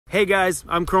Hey guys,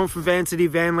 I'm Chrome from VANCITY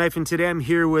VANLIFE, and today I'm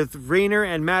here with Rainer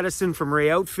and Madison from Ray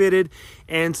Outfitted,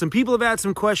 and some people have had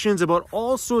some questions about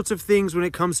all sorts of things when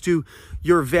it comes to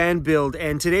your van build,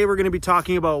 and today we're going to be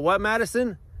talking about what,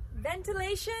 Madison?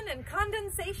 Ventilation and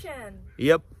condensation.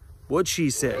 Yep, what she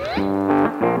said.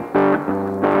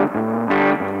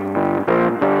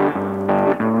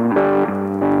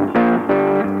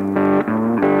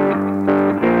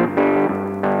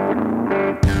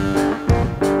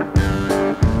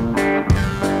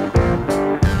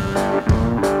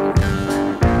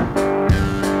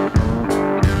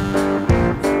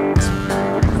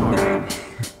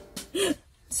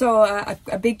 So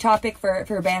a big topic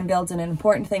for van builds and an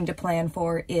important thing to plan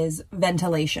for is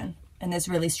ventilation. And this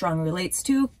really strongly relates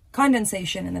to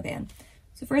condensation in the van.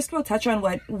 So first we'll touch on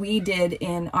what we did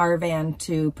in our van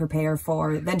to prepare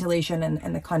for ventilation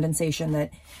and the condensation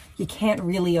that you can't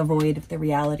really avoid the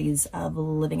realities of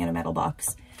living in a metal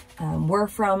box. We're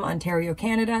from Ontario,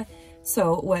 Canada.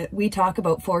 So what we talk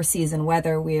about for season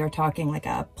weather, we are talking like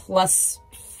a plus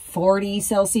 40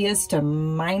 Celsius to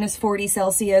minus 40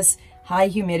 Celsius, high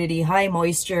humidity, high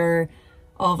moisture,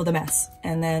 all of the mess.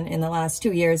 And then in the last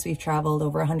 2 years, we've traveled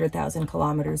over 100,000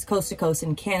 kilometers coast to coast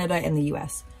in Canada and the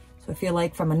US. So I feel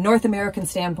like from a North American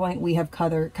standpoint, we have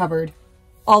covered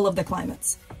all of the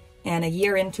climates. And a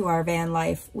year into our van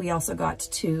life, we also got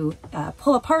to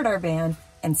pull apart our van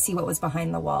and see what was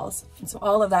behind the walls. And so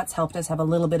all of that's helped us have a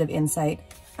little bit of insight.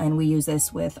 And we use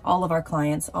this with all of our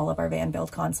clients, all of our van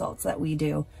build consults that we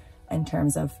do in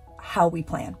terms of how we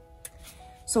plan.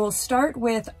 So we'll start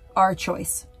with our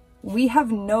choice. We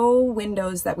have no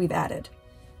windows that we've added.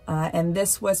 And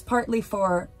this was partly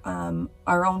for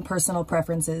our own personal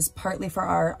preferences, partly for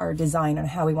our design and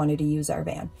how we wanted to use our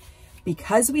van.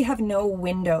 Because we have no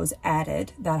windows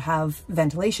added that have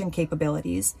ventilation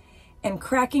capabilities, and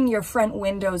cracking your front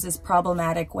windows is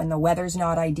problematic when the weather's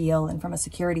not ideal and from a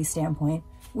security standpoint,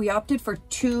 we opted for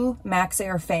 2 max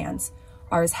air fans.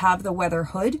 Ours have the weather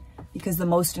hood, because the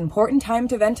most important time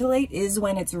to ventilate is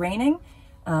when it's raining.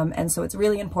 And so it's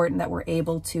really important that we're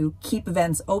able to keep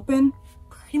vents open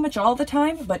pretty much all the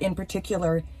time, but in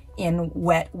particular in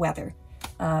wet weather.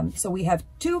 So we have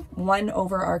 2, one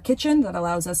over our kitchen that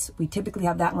allows us, we typically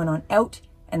have that one on out,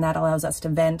 and that allows us to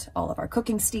vent all of our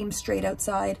cooking steam straight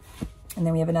outside. And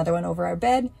then we have another one over our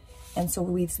bed. And so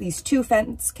these 2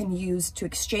 vents can use to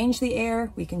exchange the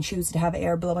air. We can choose to have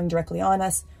air blowing directly on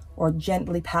us, or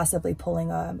gently passively pulling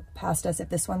past us if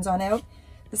this one's on out.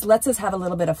 This lets us have a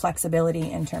little bit of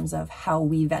flexibility in terms of how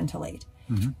we ventilate.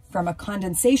 From a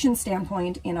condensation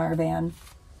standpoint in our van,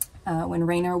 when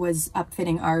Rainer was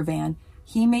upfitting our van,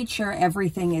 he made sure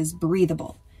everything is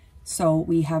breathable. So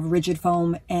we have rigid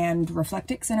foam and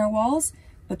Reflectix in our walls,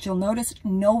 but you'll notice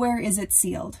nowhere is it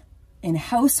sealed. In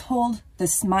household,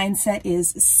 this mindset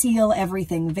is seal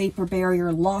everything, vapor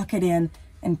barrier, lock it in,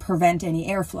 and prevent any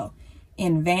airflow.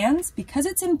 In vans, because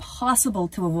it's impossible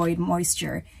to avoid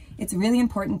moisture, it's really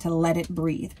important to let it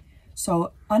breathe.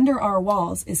 So under our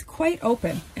walls is quite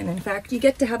open, and in fact, you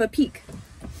get to have a peek.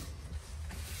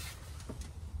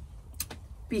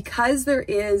 Because there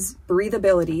is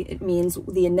breathability, it means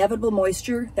the inevitable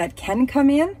moisture that can come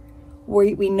in,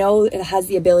 we know it has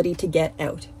the ability to get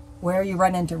out. Where you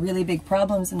run into really big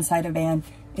problems inside a van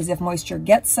is if moisture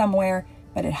gets somewhere,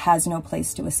 but it has no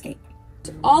place to escape.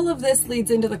 All of this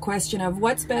leads into the question of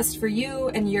what's best for you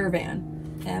and your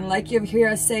van. And like you hear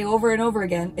us say over and over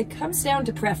again, it comes down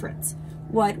to preference.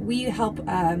 What we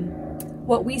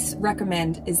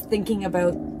recommend is thinking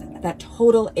about that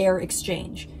total air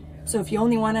exchange. So if you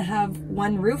only want to have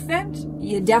 1 roof vent,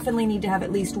 you definitely need to have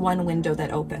at least 1 window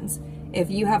that opens. If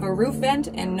you have a roof vent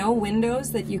and no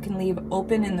windows that you can leave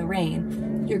open in the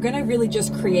rain, you're going to really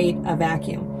just create a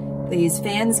vacuum. These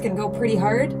fans can go pretty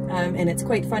hard, and it's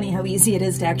quite funny how easy it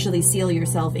is to actually seal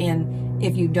yourself in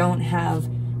if you don't have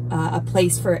a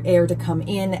place for air to come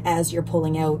in as you're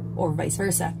pulling out, or vice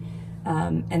versa.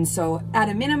 And so at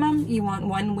a minimum, you want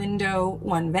 1 window,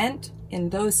 1 vent. In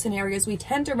those scenarios, we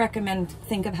tend to recommend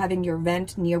think of having your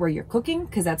vent near where you're cooking,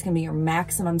 because that's going to be your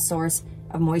maximum source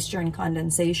of moisture and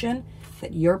condensation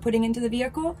that you're putting into the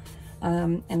vehicle.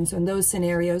 And so in those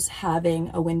scenarios,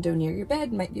 having a window near your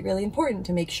bed might be really important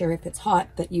to make sure if it's hot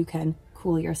that you can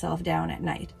cool yourself down at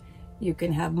night. You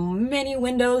can have many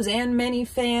windows and many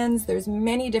fans. There's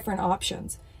many different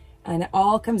options. And it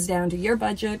all comes down to your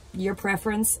budget, your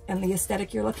preference, and the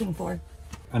aesthetic you're looking for.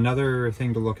 Another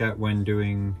thing to look at when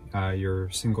doing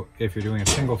if you're doing a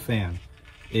single fan,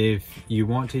 if you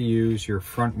want to use your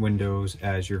front windows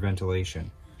as your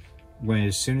ventilation,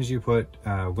 as soon as you put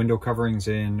window coverings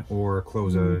in or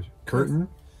close a curtain,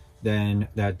 then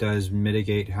that does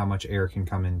mitigate how much air can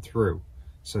come in through.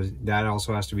 So that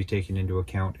also has to be taken into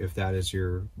account if that is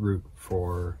your route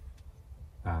for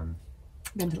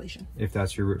ventilation. If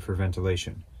that's your route for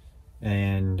ventilation.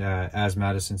 And as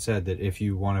Madison said, that if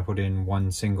you want to put in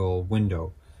one single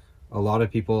window, a lot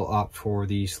of people opt for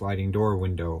the sliding door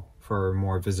window for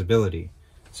more visibility.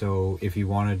 So if you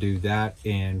want to do that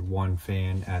and one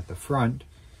fan at the front,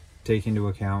 take into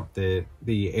account that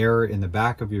the air in the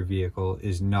back of your vehicle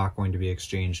is not going to be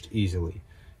exchanged easily.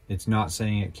 It's not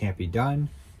saying it can't be done,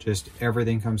 just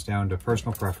everything comes down to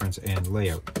personal preference and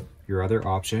layout. Your other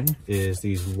option is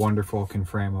these wonderful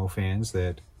Conframo fans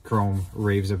that Chrome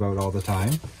raves about all the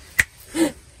time.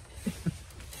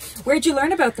 Where'd you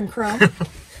learn about them, Chrome?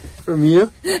 From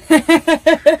you?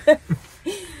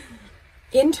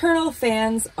 Internal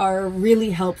fans are really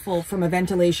helpful from a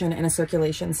ventilation and a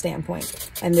circulation standpoint,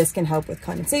 and this can help with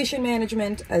condensation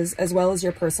management as well as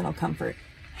your personal comfort.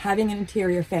 Having an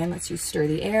interior fan lets you stir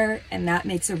the air, and that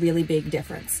makes a really big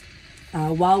difference.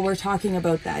 While we're talking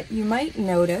about that, you might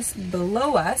notice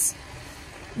below us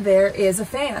there is a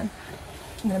fan.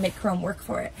 I'm going to make Chrome work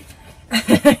for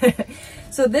it.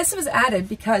 So this was added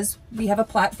because we have a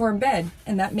platform bed,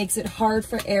 and that makes it hard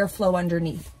for airflow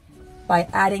underneath. By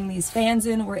adding these fans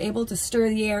in, we're able to stir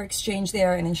the air, exchange the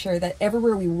air, and ensure that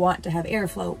everywhere we want to have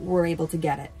airflow, we're able to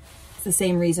get it. It's the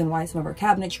same reason why some of our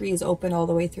cabinetry is open all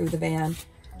the way through the van,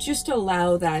 just to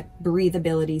allow that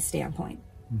breathability standpoint.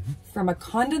 From a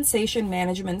condensation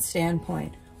management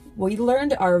standpoint, we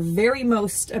learned our very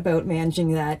most about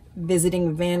managing that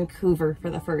visiting Vancouver for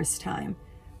the first time,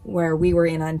 where we were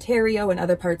in Ontario and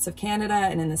other parts of Canada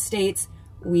and in the States.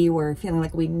 We were feeling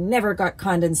like we never got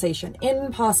condensation,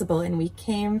 impossible, and we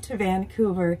came to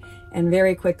Vancouver and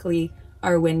very quickly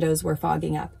our windows were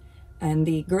fogging up. And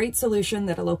the great solution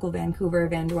that a local Vancouver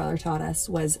van dweller taught us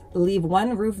was leave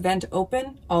one roof vent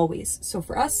open always. So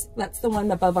for us, that's the one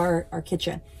above our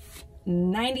kitchen.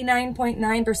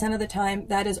 99.9% of the time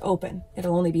that is open.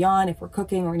 It'll only be on if we're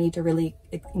cooking or need to really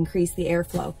increase the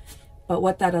airflow. But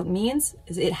what that means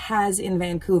is it has in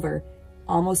Vancouver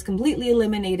almost completely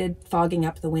eliminated fogging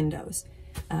up the windows.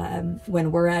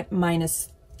 When we're at minus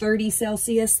 30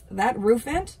 Celsius, that roof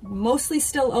vent mostly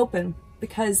still open,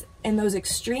 because in those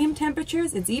extreme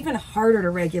temperatures, it's even harder to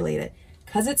regulate it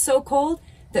because it's so cold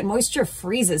that moisture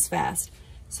freezes fast.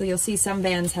 So you'll see some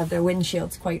vans have their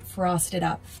windshields quite frosted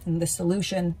up, and the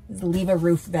solution is leave a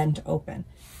roof vent open.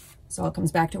 So it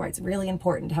comes back to why it's really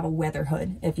important to have a weather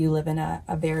hood if you live in a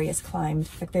various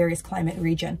climate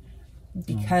region,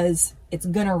 because it's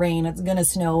gonna rain, it's gonna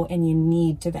snow, and you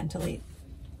need to ventilate.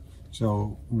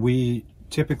 So we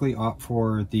typically opt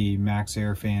for the Max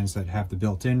Air fans that have the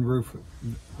built-in roof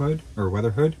hood or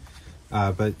weather hood,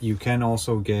 but you can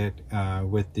also get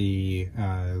with the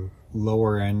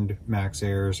lower end Max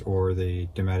Airs or the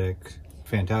Dometic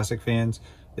Fantastic fans,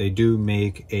 they do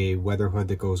make a weather hood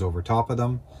that goes over top of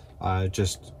them.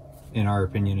 Just in our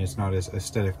opinion, it's not as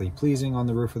aesthetically pleasing on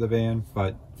the roof of the van,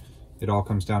 but it all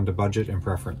comes down to budget and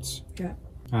preference. Yeah.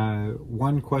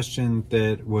 One question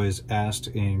that was asked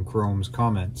in Chrome's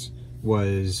comments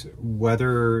was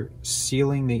whether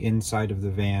sealing the inside of the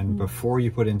van before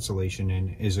you put insulation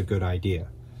in is a good idea.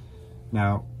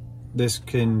 Now, this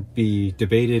can be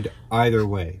debated either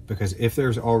way, because if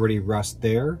there's already rust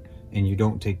there and you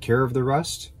don't take care of the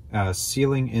rust,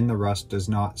 sealing in the rust does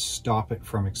not stop it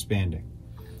from expanding.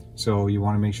 So you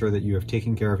want to make sure that you have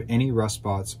taken care of any rust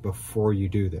spots before you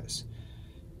do this.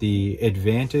 The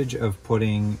advantage of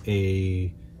putting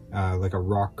a like a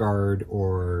rock guard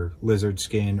or lizard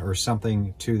skin or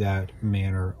something to that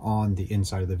manner on the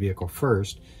inside of the vehicle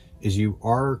first is you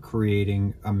are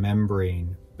creating a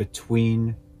membrane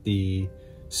between the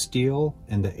steel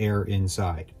and the air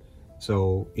inside.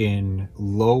 So in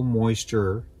low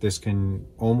moisture, this can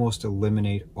almost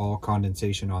eliminate all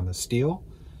condensation on the steel,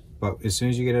 but as soon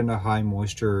as you get into high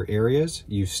moisture areas,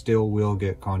 you still will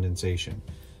get condensation.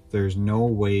 There's no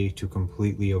way to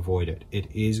completely avoid it. It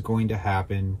is going to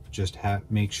happen. Just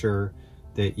make sure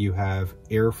that you have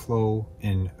airflow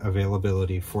and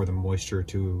availability for the moisture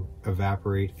to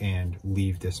evaporate and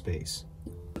leave the space.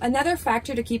 Another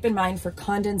factor to keep in mind for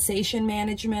condensation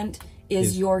management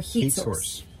is your heat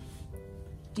source.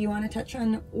 Do you want to touch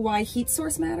on why heat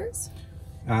source matters?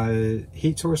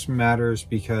 Heat source matters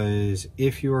because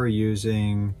if you are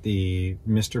using the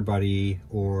Mr. Buddy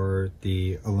or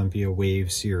the Olympia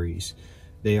Wave series,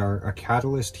 they are a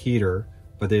catalyst heater,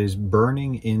 but it is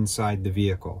burning inside the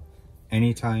vehicle.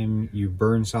 Anytime you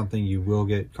burn something, you will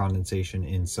get condensation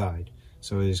inside.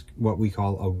 So it is what we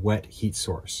call a wet heat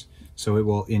source. So it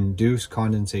will induce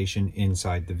condensation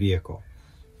inside the vehicle.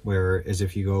 Whereas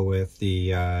if you go with the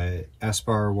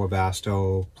Espar,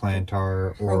 Webasto,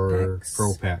 Plantar, or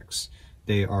Propex,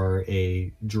 they are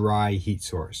a dry heat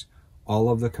source. All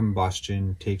of the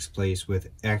combustion takes place with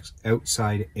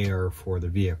outside air for the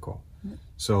vehicle.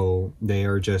 So they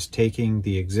are just taking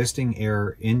the existing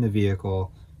air in the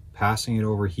vehicle, passing it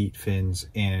over heat fins,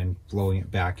 and blowing it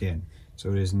back in. So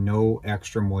it is no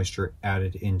extra moisture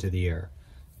added into the air.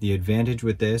 The advantage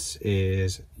with this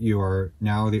is you are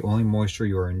now the only moisture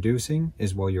you are inducing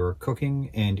is while you are cooking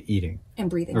and eating. And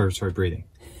breathing. Or sorry, breathing.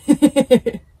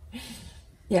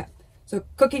 Yeah. So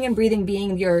cooking and breathing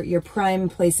being your prime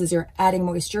places you're adding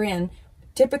moisture in.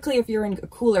 Typically, if you're in a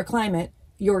cooler climate,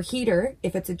 your heater,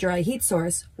 if it's a dry heat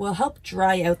source, will help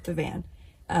dry out the van.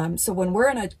 So when we're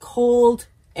in a cold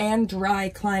and dry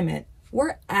climate,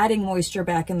 we're adding moisture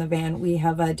back in the van. We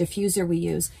have a diffuser we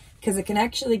use because it can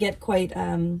actually get quite,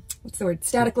 what's the word?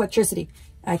 Static electricity.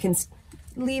 I can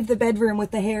leave the bedroom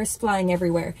with the hairs flying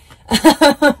everywhere.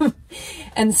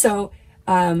 And so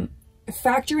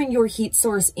factoring your heat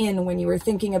source in when you were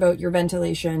thinking about your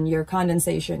ventilation, your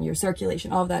condensation, your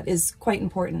circulation, all of that is quite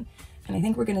important. And I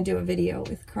think we're going to do a video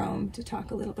with Chrome to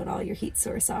talk a little bit all your heat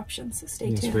source options, so stay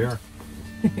tuned. Yes, we are.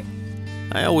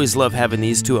 I always love having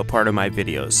these two a part of my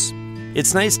videos.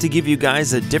 It's nice to give you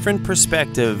guys a different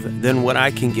perspective than what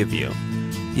I can give you.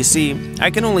 You see,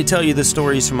 I can only tell you the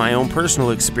stories from my own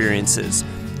personal experiences,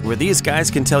 where these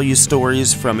guys can tell you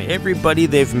stories from everybody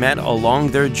they've met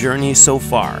along their journey so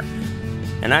far.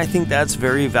 And I think that's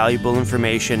very valuable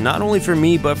information, not only for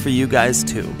me, but for you guys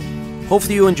too.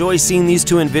 Hopefully you enjoy seeing these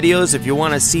two in videos. If you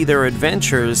want to see their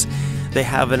adventures, they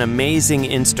have an amazing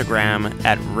Instagram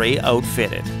at Ray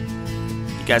Outfitted.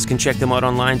 You guys can check them out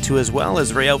online too, as well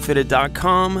as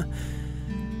rayoutfitted.com.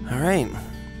 All right,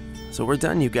 so we're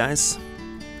done, you guys.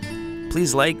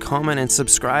 Please like, comment, and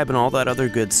subscribe and all that other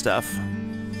good stuff.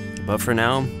 But for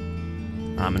now,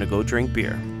 I'm gonna go drink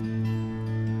beer.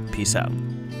 Peace out.